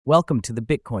Welcome to the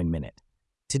Bitcoin Minute.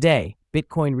 Today,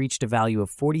 Bitcoin reached a value of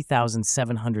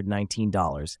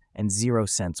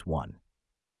 $40,719.00.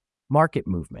 Market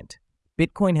movement.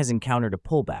 Bitcoin has encountered a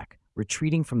pullback,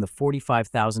 retreating from the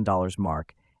 $45,000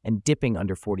 mark and dipping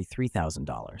under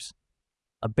 $43,000.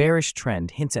 A bearish trend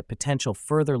hints at potential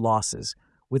further losses,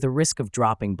 with a risk of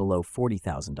dropping below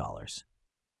 $40,000.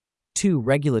 2.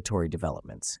 Regulatory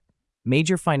developments.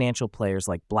 Major financial players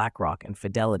like BlackRock and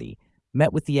Fidelity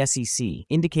met with the SEC,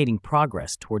 indicating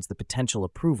progress towards the potential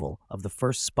approval of the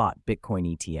first spot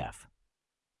Bitcoin ETF.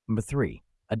 Number 3.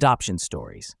 Adoption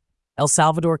stories. El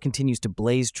Salvador continues to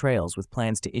blaze trails with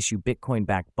plans to issue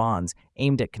Bitcoin-backed bonds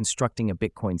aimed at constructing a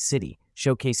Bitcoin city,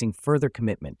 showcasing further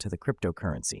commitment to the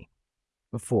cryptocurrency.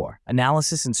 Number 4.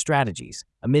 Analysis and strategies.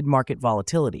 Amid market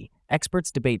volatility,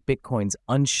 experts debate Bitcoin's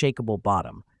unshakable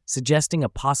bottom, suggesting a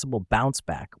possible bounce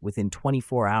back within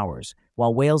 24 hours,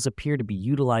 while whales appear to be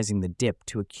utilizing the dip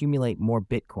to accumulate more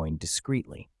Bitcoin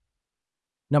discreetly.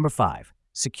 Number 5.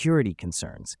 Security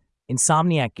concerns.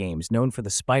 Insomniac Games, known for the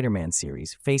Spider-Man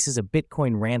series, faces a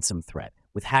Bitcoin ransom threat,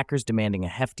 with hackers demanding a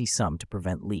hefty sum to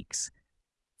prevent leaks.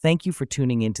 Thank you for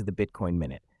tuning into the Bitcoin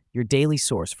Minute, your daily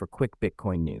source for quick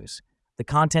Bitcoin news. The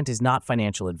content is not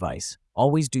financial advice.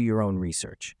 Always do your own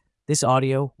research. This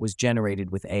audio was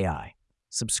generated with AI.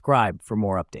 Subscribe for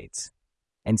more updates.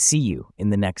 And see you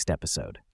in the next episode.